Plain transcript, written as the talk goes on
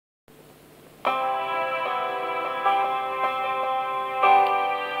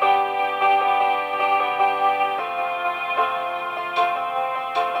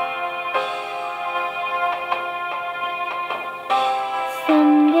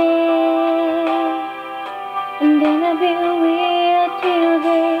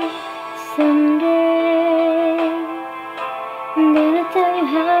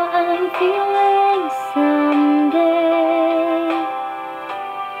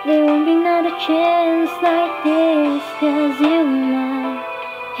There won't be another chance like this, 'cause you might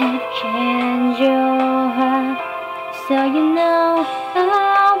have changed your heart. So you know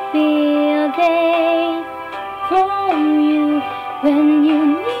I'll be there for you when you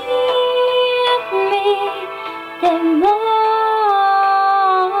need me the most.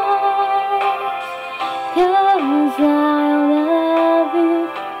 'Cause I love you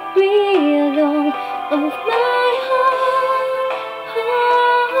with all of my heart,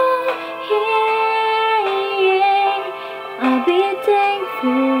 yeah. I'll be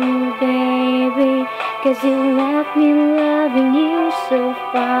thankful, baby, 'cause you left me loving you so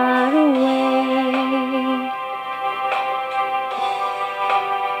far away.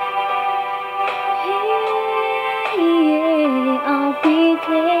 Yeah, I'll be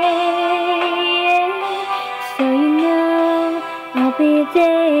there, so you know I'll be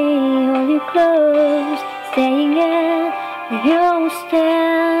there, hold you close, staying at your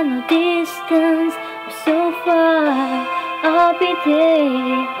stand, no distance or so far. I'll be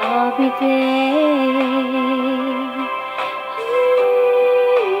there, I'll be there.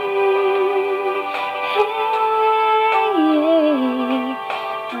 Hey, yeah,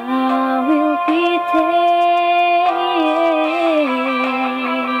 I will be there.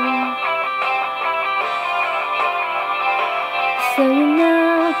 So you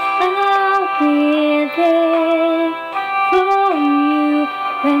know I'll be there for you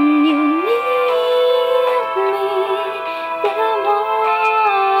when you need me the most.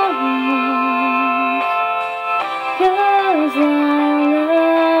 'Cause I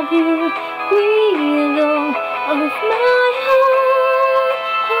love you with all of my heart,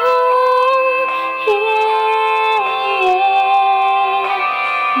 yeah.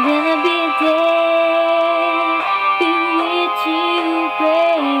 Gonna be there, be with you,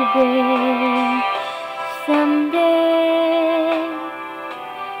 baby. Someday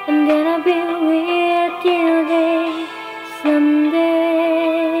I'm gonna be with you there.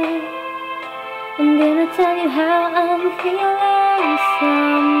 Someday I'm gonna tell you how I'm feeling.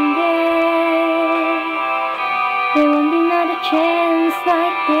 Someday there won't be another chance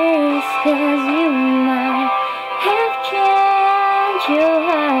like this, 'cause you might have changed your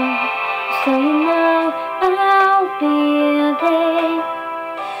heart. So you know I'll be there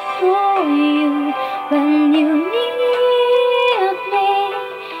for you when you need me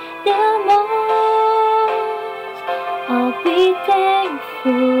the most. I'll be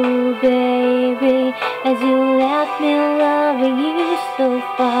thankful, baby, as you left me loving you